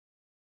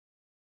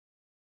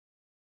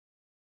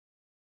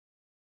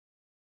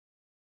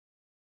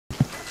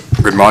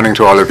morning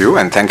to all of you,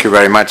 and thank you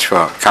very much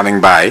for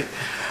coming by.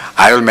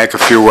 I will make a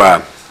few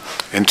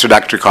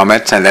introductory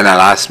comments, and then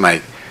I'll ask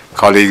my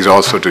colleagues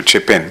also to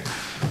chip in.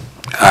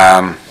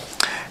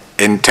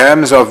 In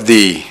terms of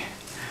the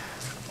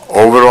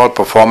overall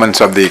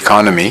performance of the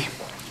economy,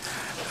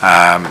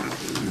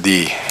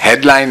 the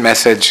headline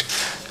message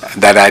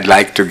that I'd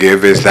like to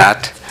give is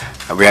that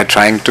we are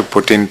trying to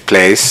put in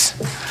place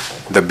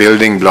the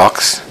building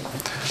blocks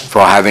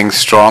for having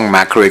strong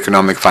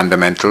macroeconomic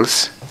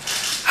fundamentals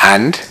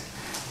and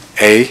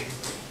a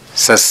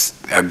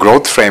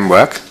growth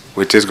framework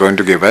which is going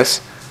to give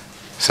us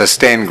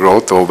sustained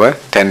growth over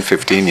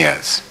 10-15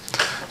 years.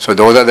 So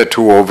those are the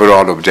two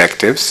overall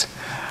objectives.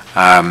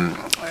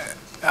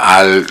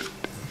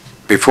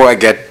 Before I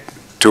get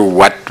to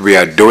what we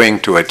are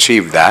doing to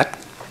achieve that,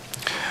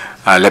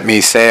 let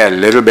me say a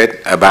little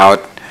bit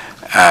about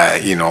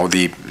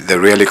the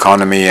real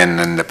economy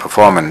and the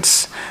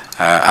performance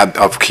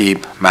of key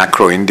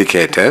macro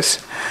indicators.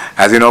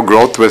 As you know,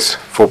 growth was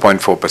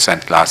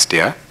 4.4% last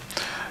year.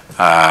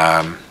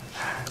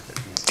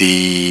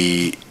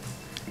 The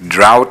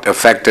drought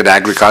affected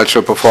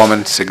agricultural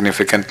performance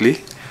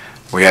significantly.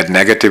 We had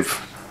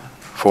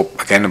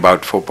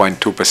about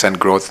 4.2%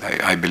 growth,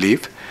 I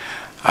believe.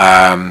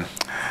 And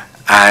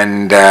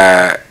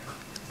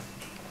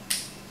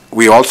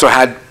we also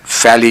had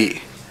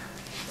fairly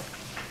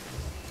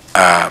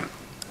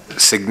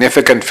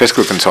significant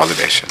fiscal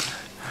consolidation.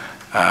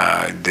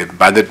 The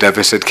budget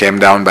deficit came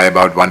down by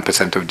about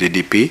 1% of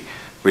GDP,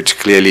 which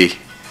clearly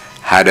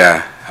had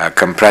a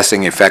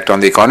compressing effect on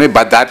the economy,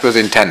 but that was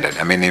intended.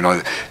 I mean,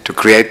 to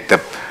create the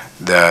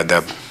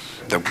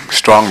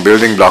strong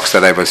building blocks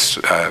that I was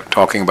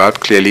talking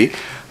about, clearly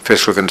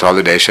fiscal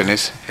consolidation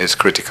is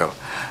critical.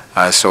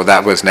 So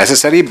that was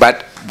necessary,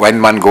 but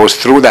when one goes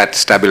through that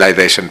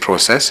stabilization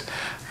process,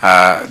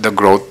 the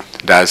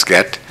growth does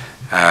get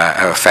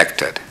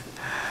affected.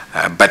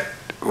 But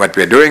what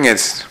we're doing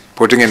is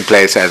putting in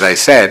place, as I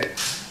said,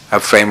 a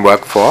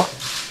framework for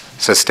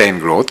sustained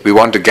growth. We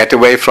want to get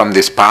away from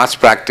this past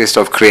practice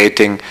of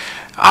creating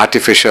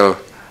artificial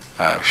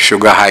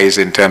sugar highs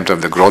in terms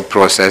of the growth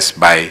process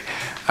by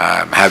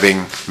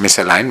having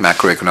misaligned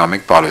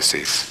macroeconomic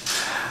policies.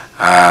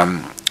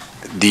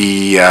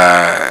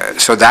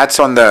 So that's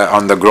on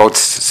the growth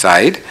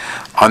side.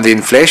 On the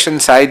inflation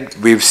side,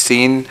 we've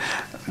seen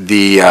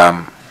the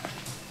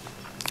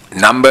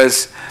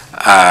numbers,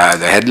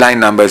 the headline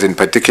numbers in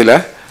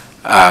particular,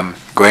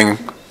 going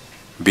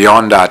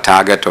beyond our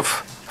target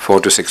of 4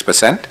 to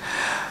 6%.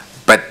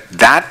 But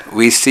that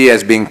we see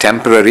as being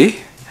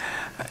temporary.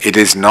 It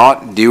is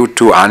not due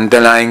to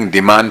underlying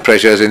demand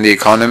pressures in the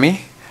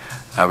economy.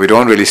 We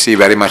don't really see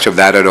very much of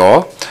that at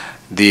all.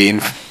 The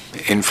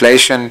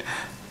inflation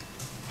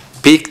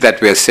peak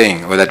that we are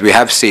seeing, or that we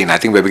have seen, I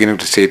think we're beginning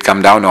to see it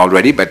come down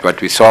already, but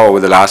what we saw over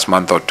the last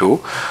month or two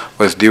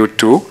was due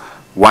to,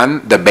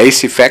 one, the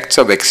base effects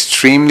of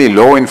extremely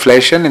low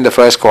inflation in the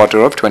first quarter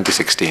of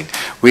 2016.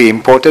 We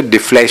imported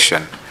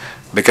deflation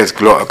because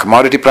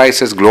commodity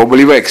prices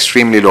globally were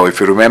extremely low. If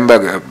you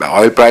remember,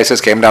 oil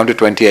prices came down to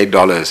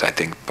 $28, I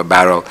think, per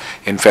barrel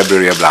in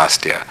February of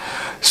last year.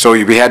 So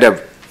we had a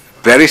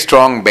very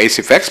strong base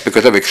effects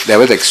because there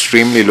was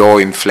extremely low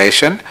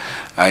inflation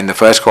in the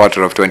first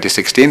quarter of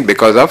 2016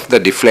 because of the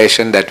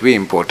deflation that we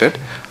imported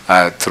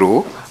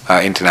through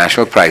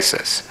international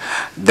prices.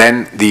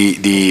 Then the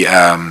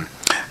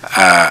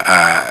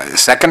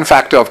second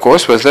factor, of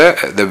course, was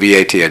the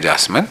VAT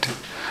adjustment.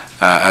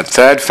 A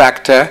third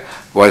factor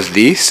was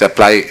the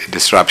supply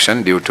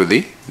disruption due to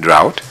the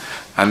drought.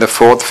 And the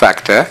fourth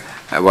factor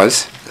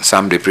was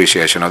some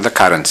depreciation of the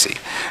currency.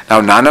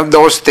 Now, none of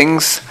those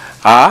things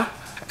are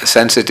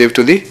sensitive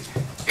to the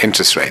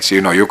interest rates.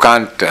 You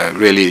can't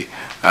really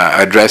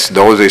address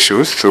those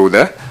issues through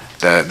the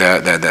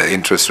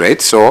interest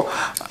rates. So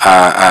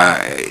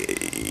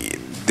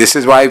this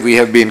is why we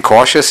have been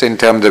cautious in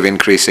terms of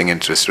increasing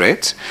interest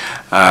rates.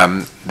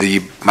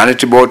 The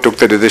Monetary Board took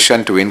the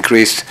decision to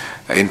increase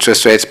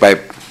interest rates by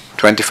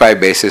 25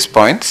 basis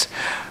points,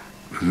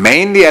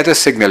 mainly as a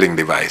signaling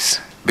device.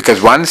 Because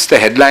once the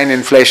headline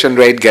inflation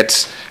rate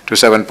gets to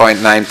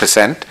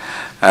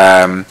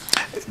 7.9%,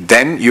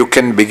 then you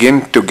can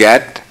begin to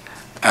get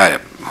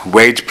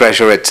wage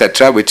pressure,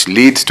 etc., which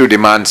leads to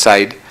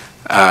demand-side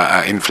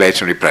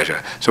inflationary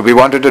pressure. So we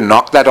wanted to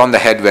knock that on the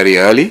head very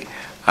early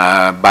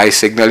by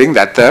signaling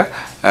that the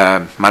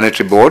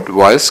Monetary Board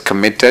was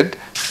committed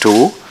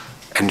to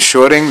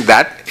ensuring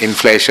that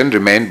inflation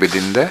remained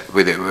within the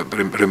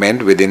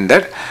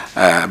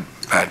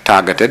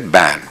targeted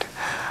band.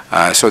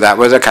 So that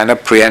was a kind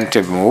of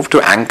preemptive move to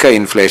anchor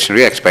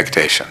inflationary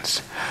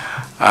expectations.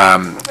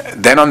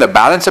 Then on the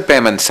balance of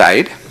payment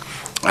side,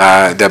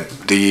 the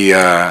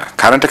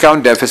current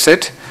account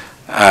deficit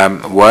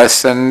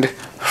worsened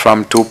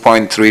from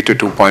 2.3 to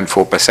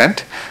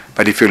 2.4%.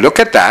 But if you look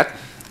at that,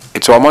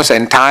 it's almost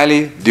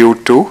entirely due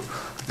to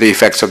the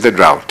effects of the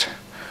drought.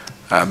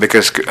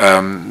 Because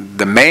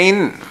the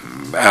main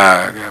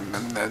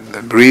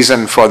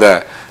reason for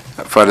the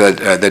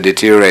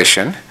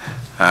deterioration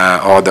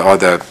or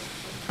the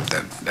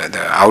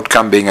the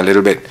outcome being a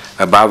little bit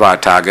above our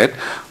target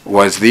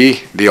was the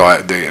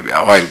oil,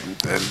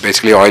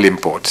 basically oil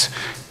imports.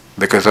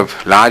 Because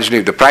of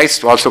largely, the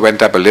price also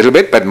went up a little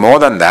bit, but more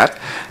than that,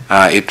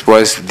 it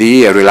was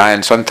the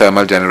reliance on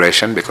thermal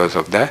generation because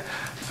of the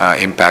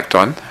impact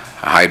on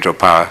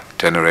hydropower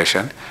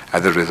generation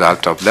as a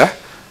result of the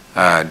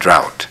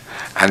drought.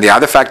 And the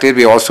other fact is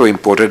we also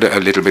imported a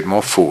little bit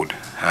more food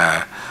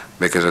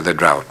because of the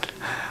drought.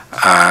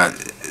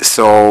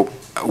 So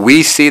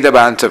we see the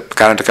balance of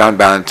current account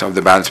balance of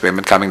the balance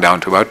payment coming down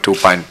to about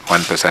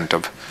 2.1%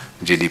 of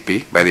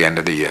GDP by the end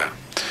of the year.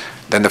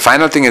 Then the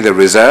final thing is the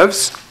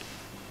reserves.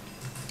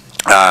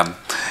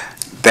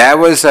 There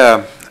was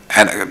a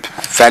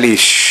fairly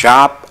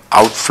sharp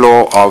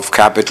outflow of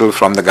capital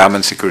from the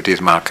government securities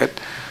market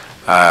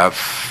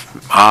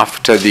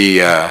after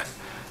the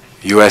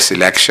US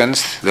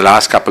elections, the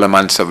last couple of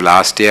months of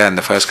last year and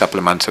the first couple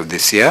of months of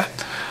this year.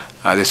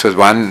 This was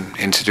one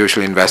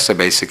institutional investor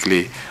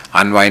basically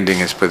unwinding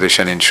his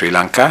position in Sri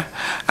Lanka.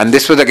 And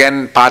this was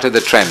again part of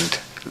the trend.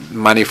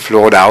 Money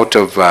flowed out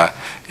of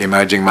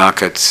emerging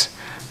markets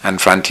and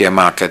frontier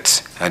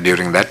markets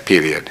during that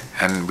period.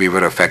 And we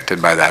were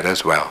affected by that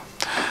as well.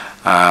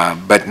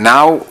 But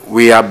now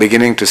we are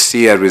beginning to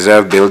see a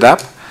reserve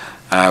build-up.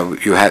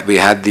 We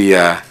had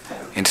the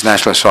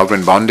international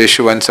sovereign bond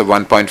issuance of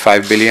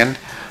 1.5 billion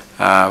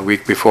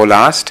week before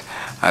last.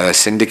 A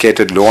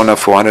syndicated loan of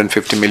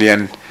 450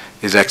 million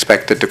is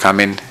expected to come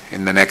in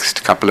the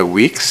next couple of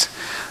weeks.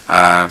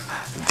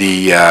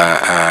 The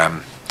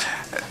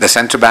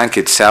central bank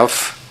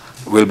itself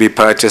will be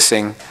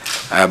purchasing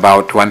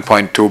about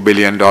 $1.2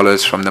 billion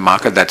from the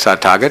market. That's our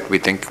target. We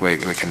think we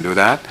can do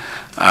that.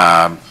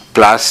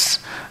 Plus,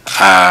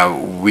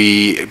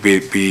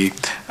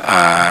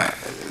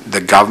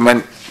 the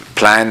government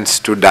plans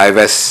to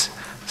divest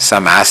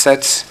some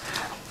assets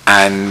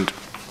and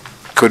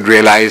could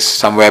realize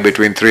somewhere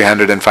between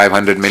 300 and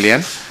 500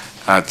 million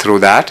through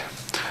that.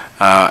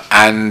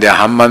 And the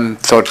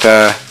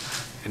Hambantota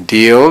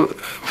deal,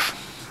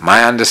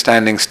 my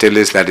understanding still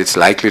is that it's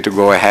likely to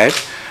go ahead,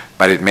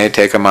 but it may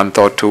take a month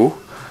or two.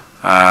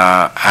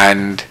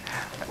 And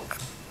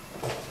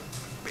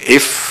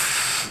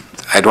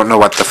if, I don't know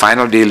what the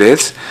final deal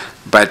is,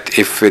 but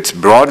if it's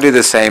broadly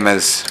the same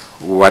as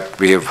what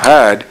we have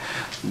heard,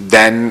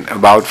 then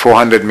about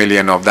 400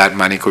 million of that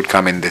money could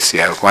come in this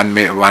year.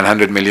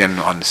 100 million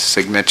on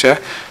signature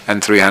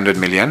and 300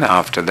 million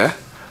after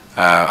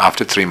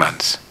 3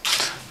 months.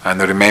 And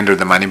the remainder of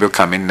the money will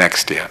come in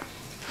next year.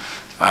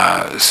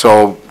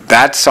 So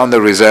that's on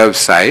the reserve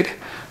side.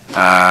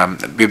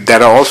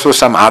 There are also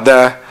some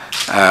other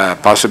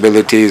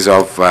possibilities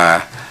of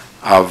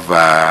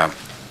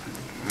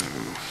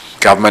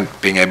government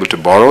being able to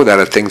borrow. There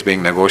are things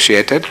being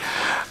negotiated.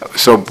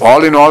 So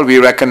all in all, we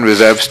reckon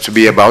reserves to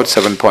be about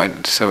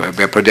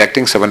we're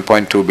projecting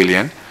 7.2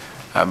 billion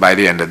by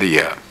the end of the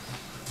year.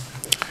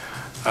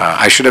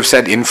 I should have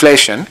said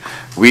inflation.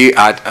 We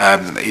are,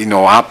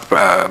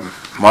 our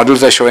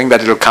models are showing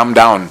that it will come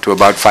down to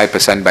about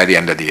 5% by the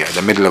end of the year,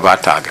 the middle of our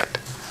target.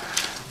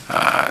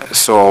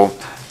 So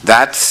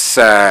that's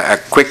a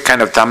quick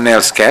kind of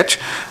thumbnail sketch.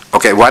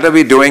 Okay, what are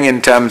we doing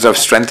in terms of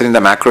strengthening the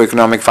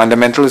macroeconomic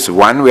fundamentals?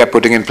 One, we are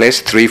putting in place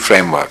 3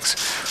 frameworks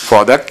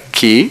for the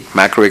key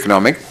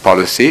macroeconomic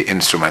policy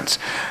instruments.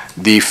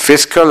 The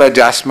fiscal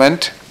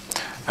adjustment,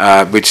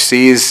 which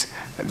sees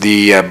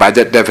the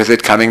budget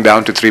deficit coming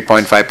down to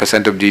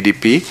 3.5% of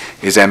GDP,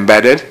 is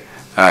embedded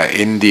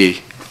in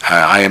the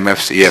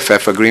IMF's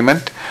EFF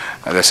agreement.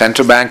 The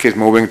central bank is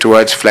moving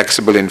towards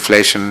flexible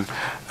inflation,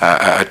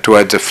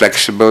 towards a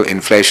flexible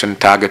inflation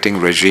targeting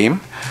regime,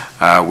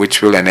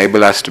 which will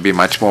enable us to be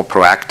much more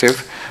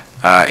proactive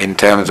in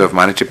terms of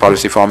monetary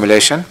policy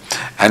formulation.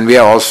 And we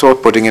are also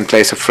putting in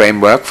place a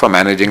framework for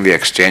managing the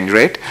exchange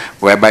rate,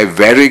 whereby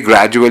very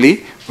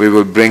gradually we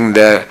will bring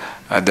the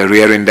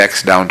real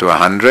index down to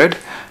 100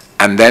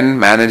 and then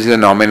manage the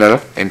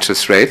nominal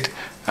interest rate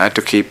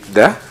to keep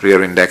the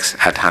real index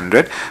at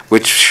 100,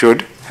 which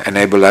should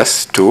enable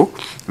us to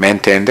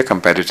maintain the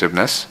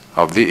competitiveness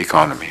of the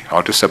economy,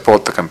 or to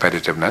support the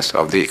competitiveness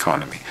of the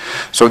economy.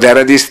 So there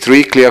are these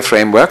 3 clear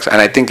frameworks,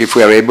 and I think if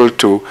we are able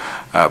to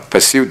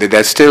pursue,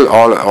 there's still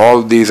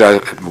all these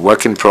are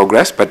work in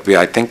progress, but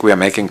I think we are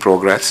making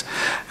progress.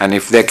 And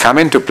if they come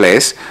into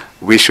place,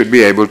 we should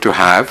be able to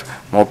have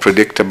more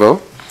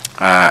predictable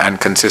and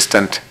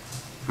consistent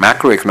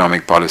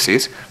macroeconomic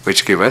policies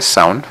which give us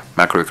sound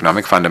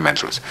macroeconomic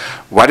fundamentals.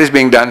 What is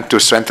being done to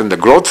strengthen the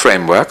growth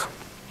framework?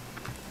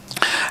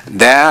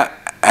 There,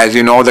 as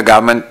you know, the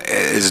government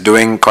is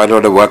doing quite a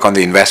lot of work on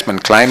the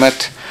investment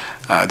climate.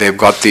 They've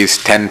got these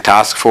 10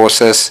 task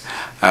forces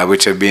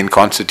which have been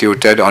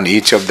constituted on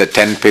each of the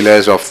 10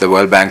 pillars of the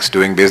World Bank's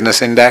Doing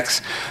Business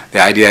Index. The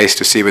idea is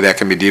to see whether there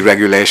can be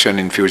deregulation,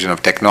 infusion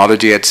of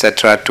technology,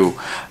 etc., to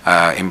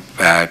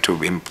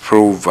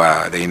improve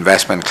the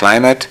investment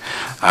climate.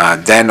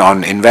 Then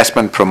on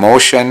investment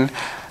promotion,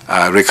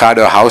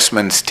 Ricardo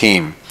Hausmann's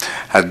team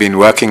has been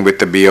working with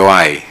the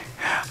BOI.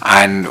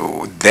 And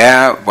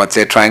what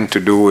they're trying to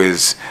do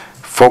is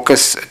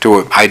focus,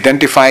 to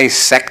identify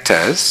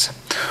sectors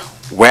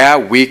where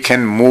we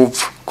can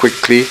move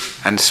quickly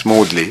and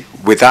smoothly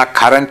with our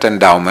current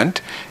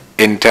endowment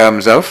in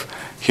terms of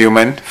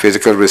human,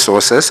 physical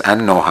resources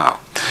and know-how.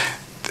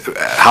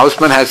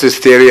 Hausman has this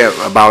theory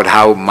about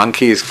how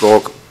monkeys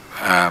go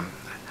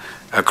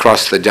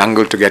across the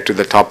jungle to get to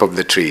the top of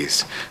the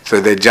trees.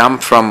 So they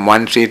jump from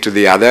one tree to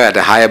the other at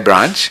a higher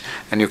branch,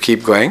 and you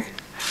keep going.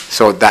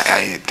 So that,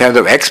 in terms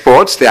of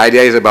exports, the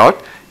idea is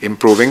about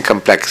improving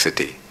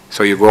complexity.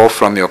 So you go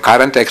from your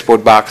current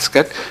export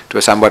basket to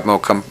a somewhat more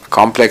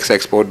complex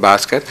export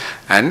basket,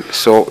 and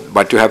so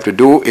what you have to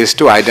do is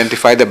to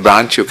identify the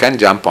branch you can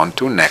jump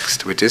onto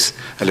next, which is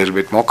a little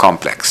bit more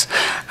complex.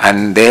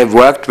 And they have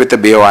worked with the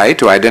BOI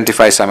to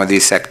identify some of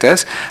these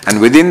sectors,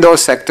 and within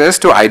those sectors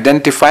to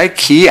identify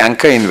key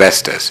anchor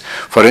investors.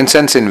 For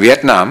instance, in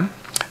Vietnam,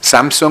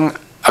 Samsung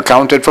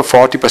accounted for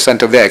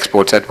 40% of their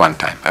exports at one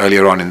time,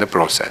 earlier on in the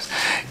process.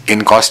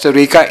 In Costa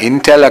Rica,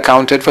 Intel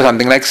accounted for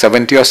something like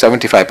 70 or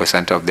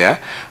 75% of their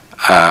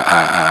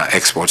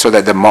exports. So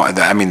that the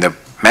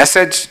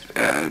message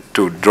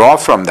to draw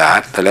from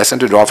that, the lesson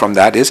to draw from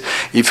that is,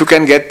 if you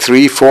can get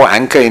 3-4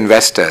 anchor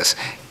investors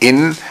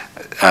in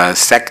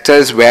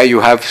sectors where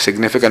you have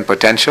significant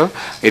potential,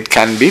 it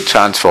can be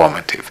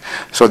transformative.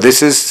 So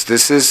this is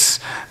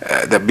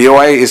the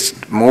BOI is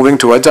moving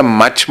towards a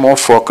much more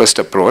focused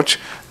approach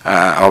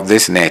of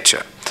this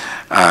nature.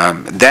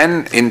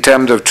 Then, in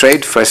terms of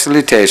trade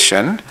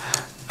facilitation,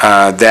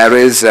 there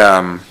is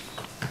the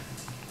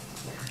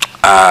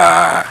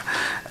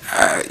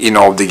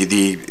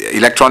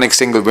electronic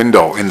single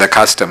window in the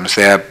customs.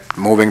 They are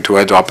moving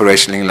towards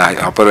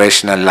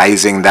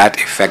operationalizing that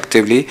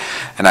effectively,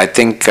 and I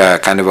think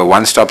kind of a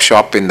one-stop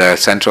shop in the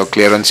central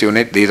clearance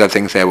unit. These are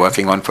things they're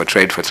working on for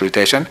trade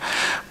facilitation.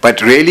 But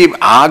really,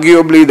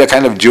 arguably, the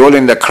kind of jewel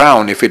in the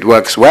crown, if it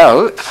works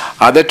well,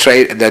 are the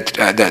trade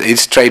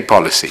is trade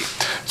policy.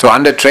 So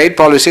under trade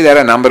policy, there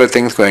are a number of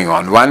things going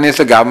on. One is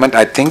the government,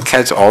 I think,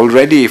 has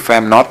already, if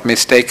I'm not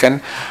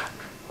mistaken,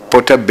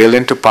 put a bill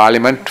into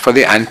Parliament for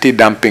the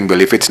anti-dumping bill.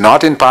 If it's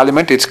not in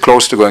Parliament, it's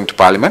close to going to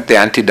Parliament, the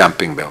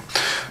anti-dumping bill.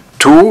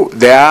 2,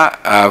 they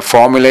are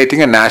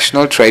formulating a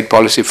national trade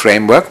policy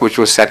framework which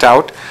will set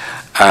out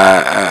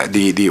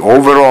the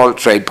overall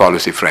trade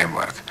policy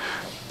framework.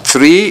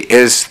 3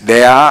 is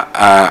they are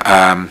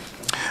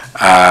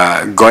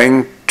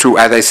going to,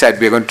 as I said,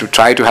 we're going to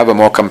try to have a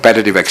more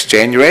competitive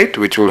exchange rate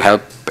which will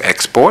help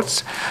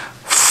exports.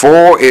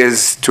 4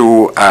 is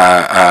to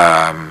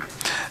have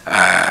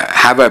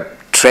a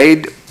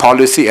trade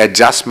policy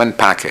adjustment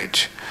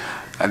package.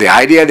 The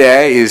idea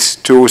there is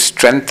to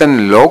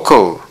strengthen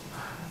local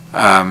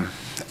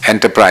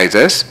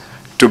enterprises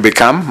to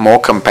become more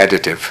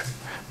competitive.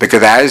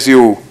 Because as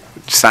you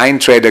sign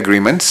trade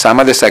agreements, some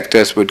of the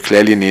sectors would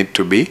clearly need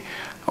to be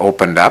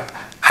opened up.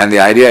 And the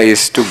idea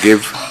is to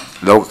give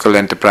local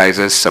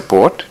enterprises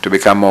support to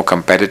become more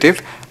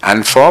competitive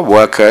and for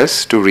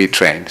workers to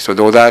retrain. So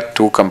those are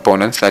 2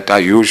 components that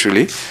are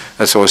usually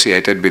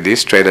associated with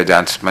these trade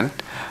adjustment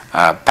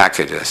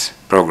packages,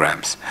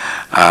 programs.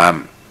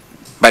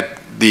 But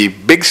the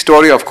big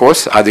story, of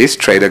course, are these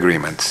trade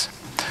agreements.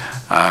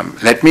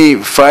 Let me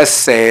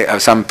first say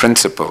some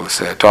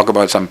principles, talk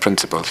about some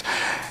principles.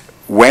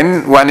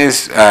 When one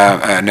is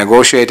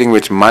negotiating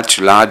with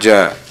much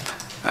larger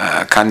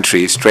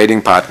countries,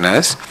 trading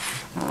partners,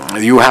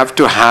 you have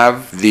to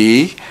have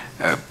the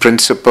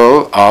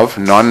principle of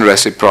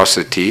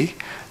non-reciprocity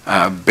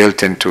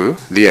built into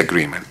the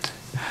agreement.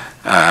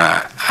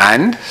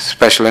 And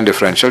special and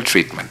differential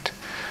treatment.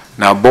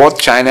 Now, both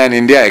China and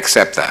India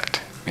accept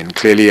that. I mean,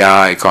 clearly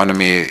our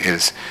economy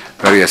is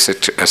very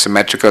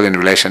asymmetrical in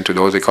relation to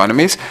those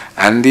economies,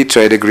 and the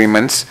trade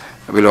agreements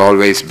will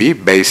always be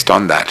based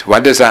on that.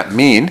 What does that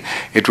mean?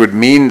 It would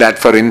mean that,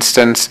 for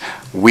instance,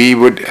 we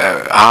would,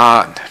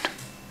 our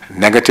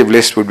negative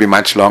list would be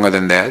much longer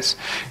than theirs.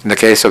 In the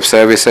case of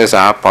services,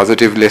 our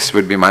positive list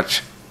would be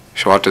much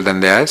shorter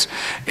than theirs.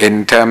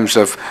 In terms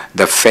of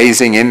the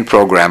phasing in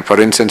program, for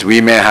instance, we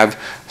may have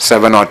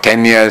 7 or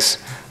 10 years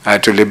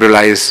to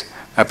liberalize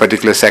a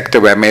particular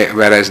sector,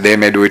 whereas they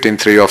may do it in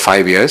 3 or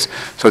 5 years.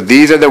 So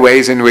these are the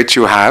ways in which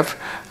you have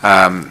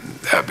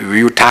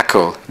you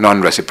tackle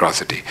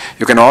non-reciprocity.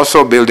 You can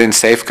also build in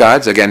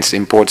safeguards against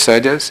import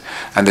surges,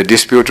 and the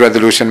dispute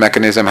resolution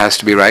mechanism has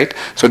to be right.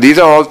 So these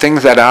are all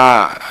things that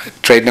our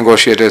trade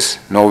negotiators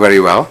know very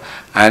well,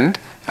 and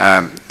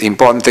the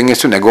important thing is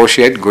to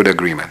negotiate good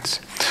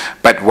agreements.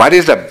 But what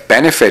is the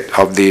benefit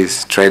of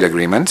these trade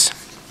agreements?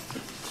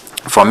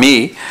 For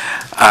me,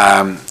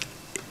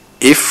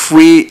 if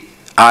we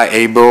are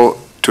able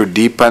to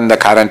deepen the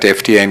current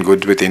FTA in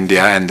goods with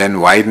India and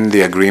then widen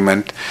the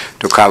agreement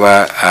to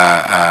cover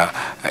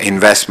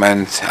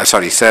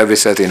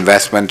services,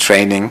 investment,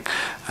 training,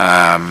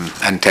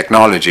 and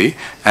technology,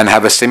 and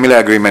have a similar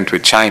agreement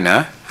with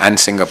China and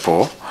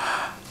Singapore,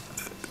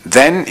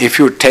 then if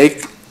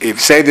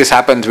say this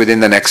happens within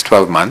the next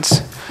 12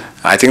 months,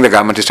 I think the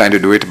government is trying to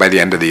do it by the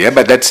end of the year,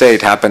 but let's say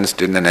it happens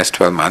in the next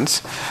 12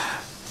 months,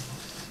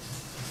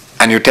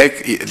 and you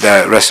take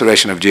the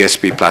restoration of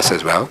GSP Plus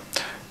as well,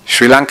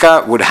 Sri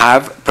Lanka would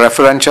have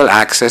preferential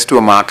access to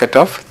a market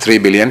of 3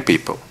 billion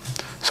people.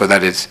 So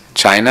that is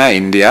China,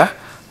 India,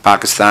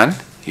 Pakistan,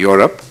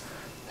 Europe,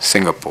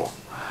 Singapore.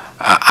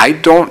 I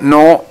don't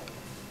know.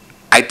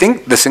 I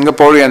think the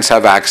Singaporeans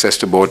have access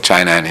to both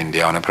China and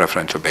India on a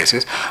preferential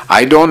basis.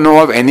 I don't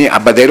know of any,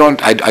 but they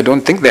don't, I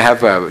don't think they have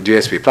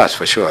GSP Plus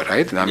for sure,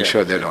 right? I'm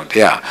sure they don't,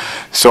 yeah.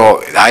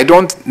 So I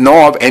don't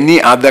know of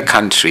any other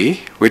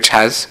country which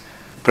has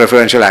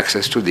preferential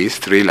access to these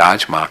 3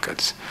 large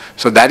markets.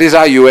 So that is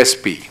our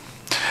USP.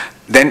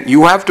 Then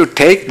you have to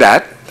take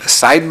that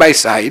side by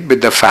side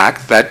with the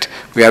fact that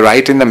we are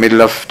right in the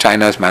middle of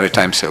China's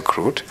maritime Silk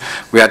Route.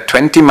 We are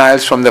 20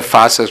 miles from the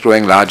fastest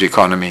growing large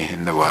economy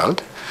in the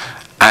world.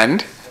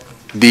 And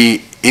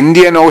the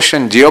Indian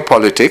Ocean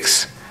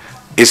geopolitics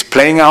is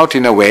playing out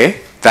in a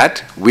way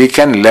that we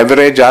can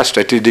leverage our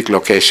strategic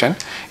location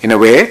in a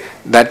way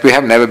that we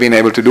have never been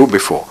able to do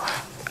before.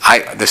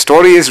 The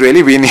story is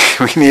really we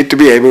need to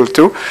be able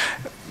to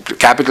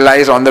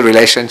capitalize on the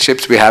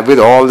relationships we have with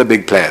all the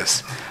big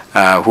players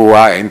who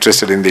are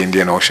interested in the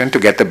Indian Ocean to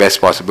get the best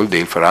possible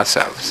deal for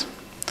ourselves.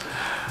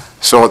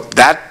 So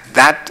that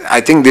I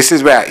think this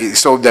is where,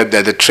 so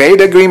the trade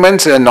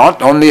agreements are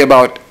not only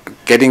about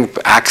getting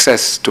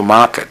access to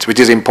markets, which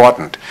is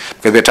important,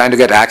 because we're trying to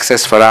get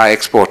access for our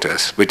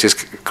exporters, which is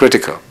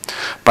critical.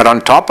 But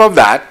on top of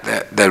that,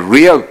 the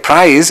real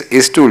prize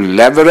is to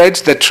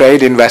leverage the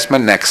trade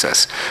investment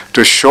nexus,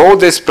 to show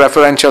this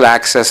preferential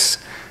access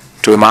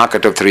to a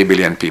market of 3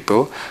 billion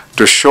people,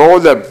 to show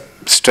the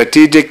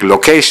strategic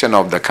location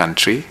of the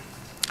country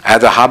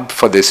as a hub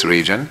for this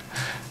region,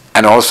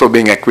 and also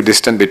being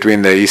equidistant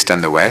between the East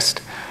and the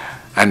West,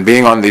 and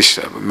being on these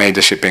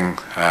major shipping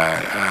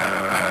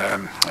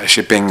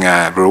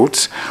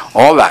routes,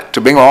 all that,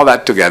 to bring all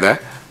that together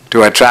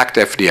to attract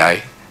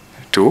FDI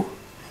too.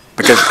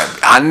 Because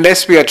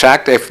unless we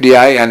attract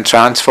FDI and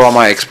transform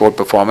our export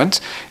performance,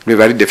 it will be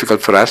very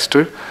difficult for us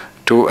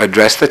to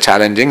address the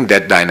challenging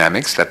debt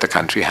dynamics that the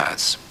country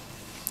has.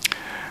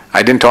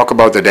 I didn't talk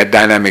about the debt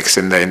dynamics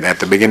at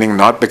the beginning,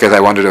 not because I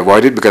wanted to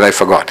avoid it, because I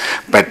forgot.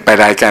 But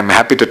I'm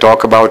happy to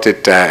talk about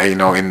it, in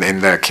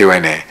the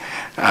Q&A.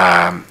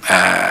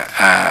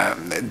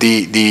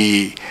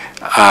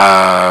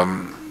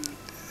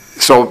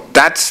 So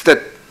that's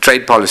the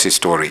trade policy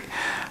story.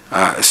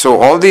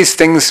 So all these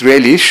things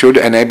really should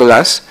enable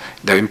us,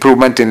 the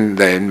improvement in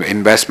the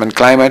investment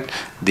climate,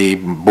 the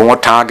more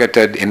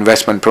targeted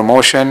investment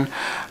promotion,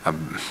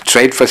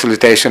 trade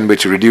facilitation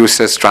which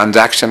reduces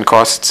transaction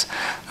costs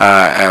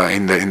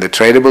in the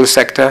tradable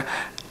sector,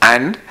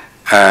 and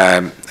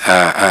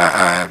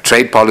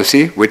trade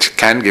policy which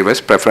can give us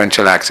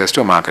preferential access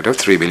to a market of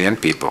 3 billion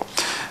people.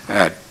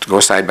 Go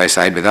side by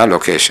side with our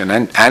location,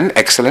 and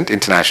excellent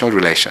international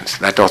relations.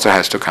 That also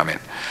has to come in.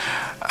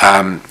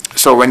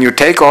 So when you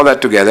take all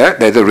that together,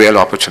 there's a real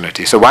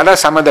opportunity. So what are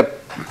some of the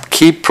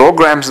key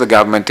programs the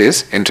government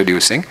is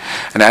introducing?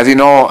 And as you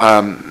know,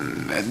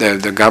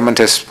 the government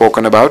has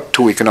spoken about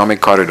 2 economic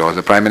corridors.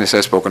 The Prime Minister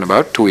has spoken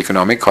about 2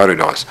 economic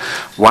corridors.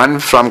 One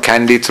from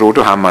Kandy through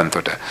to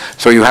Hambantota.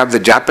 So you have the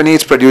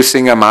Japanese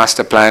producing a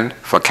master plan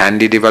for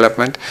Kandy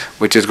development,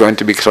 which is going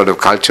to be sort of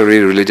culturally,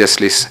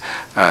 religiously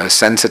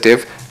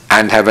sensitive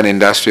and have an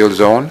industrial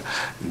zone.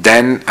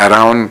 Then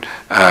around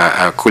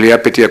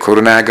Kuliyapitiya,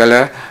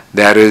 Kurunagala,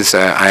 there is,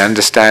 I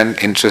understand,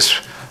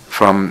 interest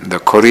from the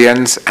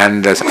Koreans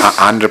and the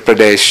Andhra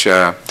Pradesh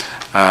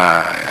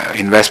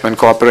Investment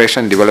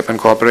Corporation, Development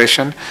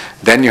Corporation.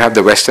 Then you have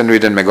the Western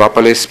Region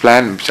Megapolis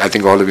Plan, which I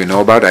think all of you know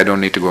about. I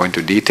don't need to go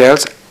into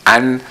details.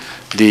 And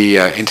the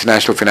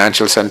International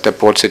Financial Center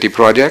Port City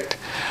project.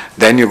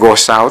 Then you go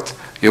south,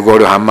 you go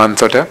to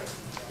Hambantota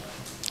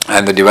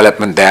and the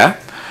development there.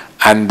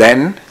 And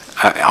then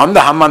on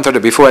the Hambantota,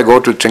 before I go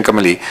to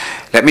Trincomalee,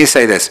 let me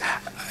say this.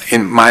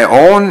 In my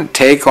own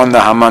take on the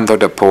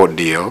Hambantota port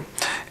deal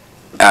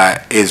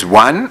is,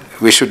 one,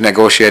 we should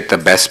negotiate the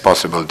best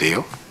possible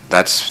deal.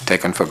 That's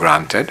taken for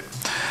granted.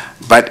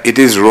 But it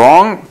is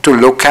wrong to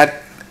look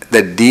at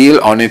the deal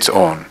on its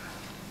own,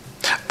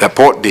 the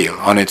port deal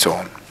on its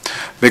own,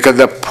 because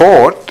the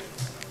port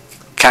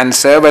can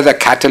serve as a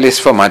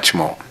catalyst for much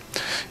more.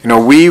 You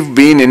know, we've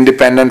been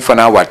independent for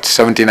now, what,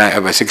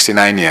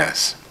 69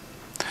 years.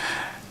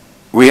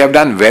 We have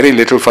done very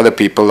little for the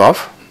people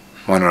of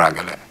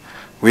Monaragala.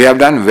 We have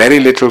done very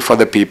little for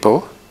the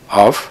people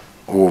of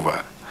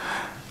Uva.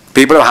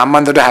 People of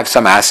Hambantota have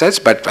some assets,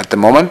 but at the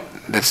moment,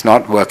 that's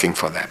not working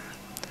for them.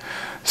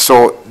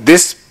 So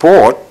this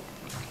port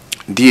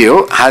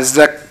deal has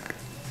the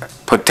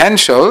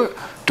potential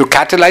to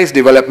catalyze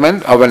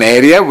development of an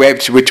area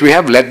which we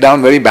have let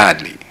down very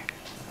badly.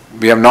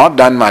 We have not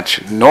done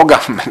much. No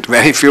government,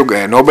 very few,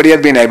 nobody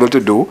has been able to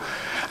do.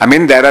 I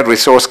mean, there are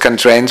resource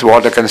constraints,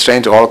 water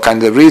constraints, all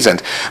kinds of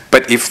reasons.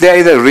 But if there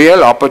is a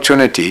real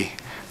opportunity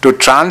to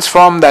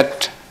transform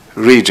that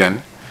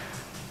region,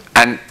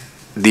 and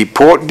the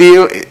port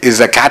deal is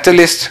a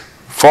catalyst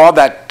for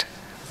that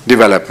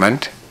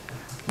development,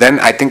 then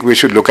I think we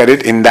should look at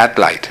it in that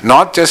light,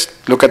 not just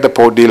look at the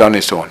port deal on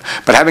its own.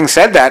 But having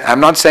said that, I'm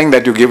not saying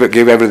that you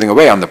give everything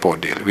away on the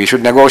port deal. We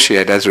should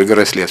negotiate as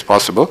rigorously as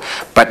possible,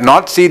 but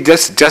not see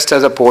just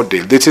as a port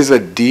deal. This is a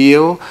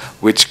deal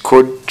which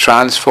could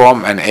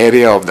transform an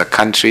area of the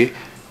country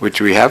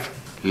which we have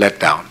let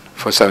down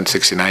for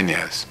 769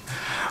 years.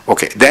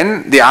 Okay,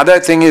 then the other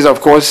thing is,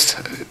 of course,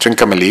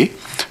 Trincomalee,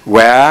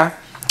 where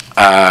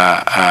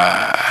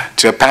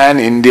Japan,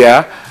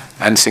 India,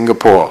 and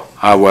Singapore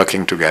are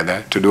working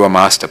together to do a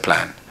master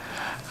plan.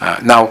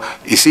 Now,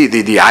 you see,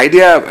 the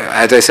idea,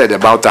 as I said,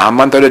 about the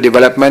Hambantota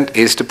development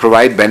is to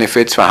provide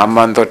benefits for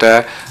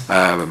Hambantota,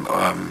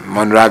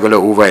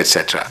 Monragala, Uva,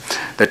 etc.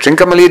 The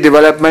Trincomalee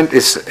development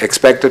is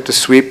expected to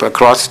sweep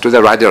across to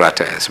the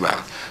Rajarata as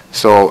well.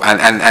 So,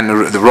 and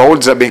the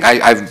roads are being,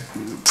 I've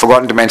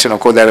forgotten to mention, of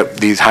course, there are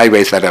these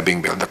highways that are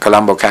being built. The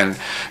Colombo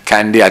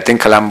Kandy, I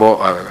think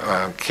Colombo,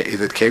 is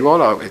it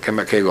Kegol or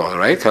Kegol,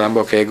 right?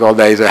 Colombo Kegol,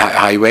 there is a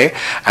highway.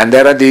 And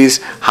there are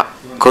these,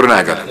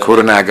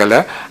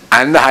 Kurunagala,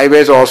 and the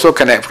highways also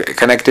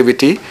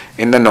connectivity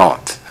in the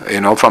north,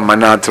 from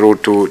Mannar through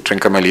to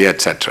Trincomalee,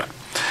 etc.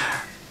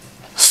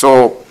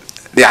 So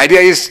the idea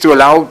is to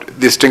allow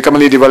this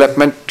Trincomalee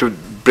development to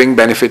bring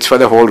benefits for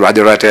the whole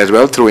Rajarata as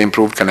well through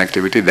improved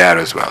connectivity there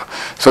as well.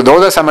 So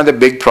those are some of the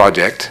big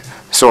projects.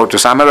 So to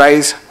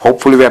summarize,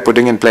 hopefully we are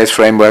putting in place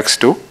frameworks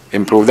to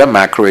improve the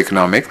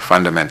macroeconomic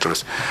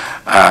fundamentals.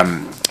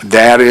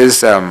 There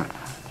is a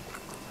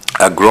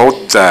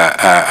growth,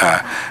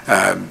 the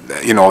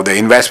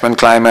investment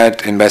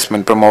climate,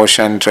 investment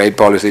promotion, trade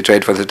policy,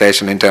 trade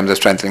facilitation in terms of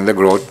strengthening the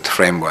growth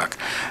framework,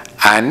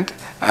 and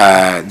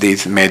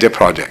these major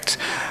projects.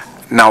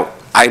 Now,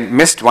 I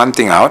missed one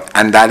thing out,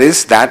 and that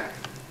is that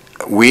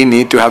we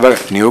need to have a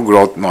new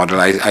growth model.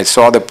 I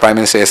saw the Prime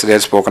Minister yesterday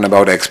had spoken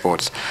about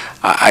exports.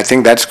 I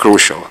think that's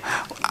crucial.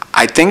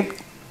 I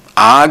think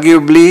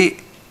arguably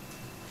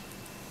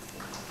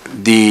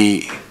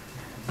the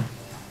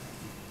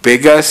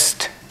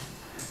biggest,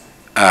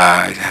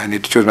 I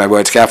need to choose my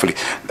words carefully,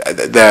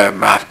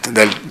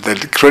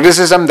 the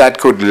criticism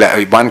that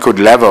one could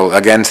level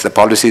against the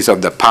policies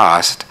of the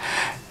past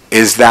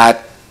is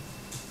that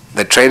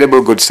the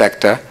tradable goods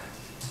sector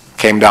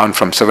came down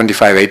from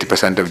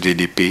 75–80% of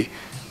GDP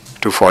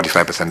to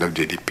 45% of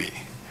GDP.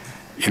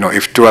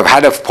 If to have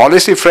had a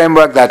policy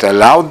framework that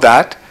allowed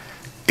that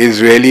is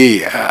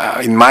really,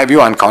 in my view,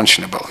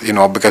 unconscionable.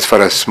 Because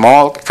for a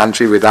small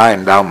country with our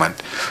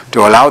endowment,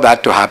 to allow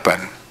that to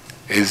happen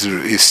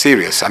is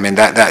serious. I mean,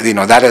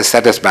 that has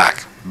set us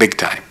back big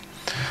time.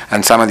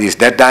 And some of these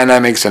debt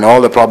dynamics and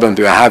all the problems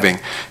we are having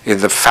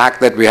is the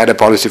fact that we had a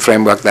policy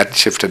framework that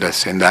shifted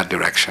us in that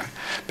direction.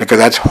 Because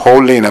that's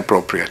wholly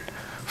inappropriate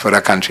for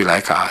a country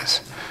like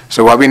ours.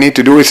 So what we need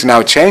to do is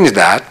now change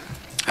that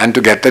and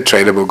to get the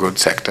tradable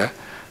goods sector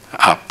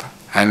up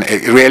and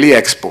really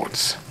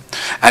exports.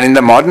 And in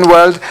the modern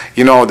world,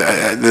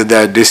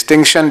 the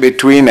distinction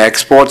between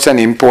exports and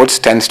imports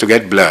tends to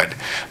get blurred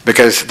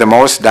because the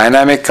most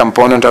dynamic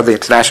component of the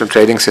international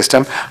trading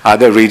system are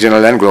the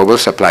regional and global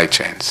supply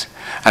chains.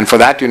 And for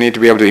that, you need to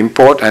be able to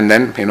import and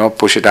then,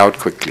 push it out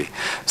quickly.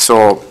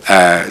 So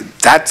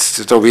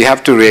so we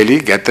have to really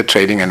get the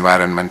trading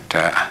environment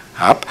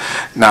up.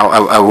 Now,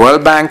 a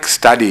World Bank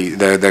study,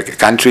 the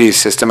country's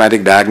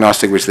systematic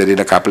diagnostic, which they did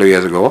a couple of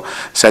years ago,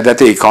 said that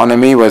the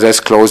economy was as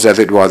closed as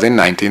it was in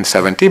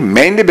 1970,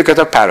 mainly because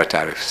of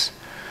para-tariffs.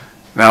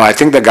 Now, I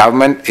think the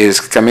government is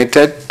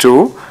committed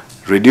to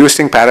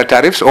reducing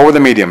para-tariffs over the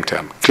medium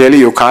term. Clearly,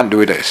 you can't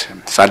do it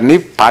suddenly,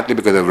 partly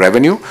because of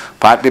revenue,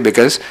 partly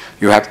because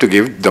you have to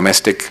give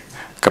domestic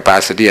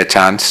capacity a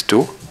chance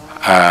to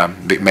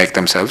make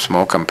themselves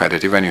more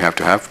competitive, and you have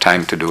to have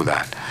time to do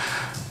that.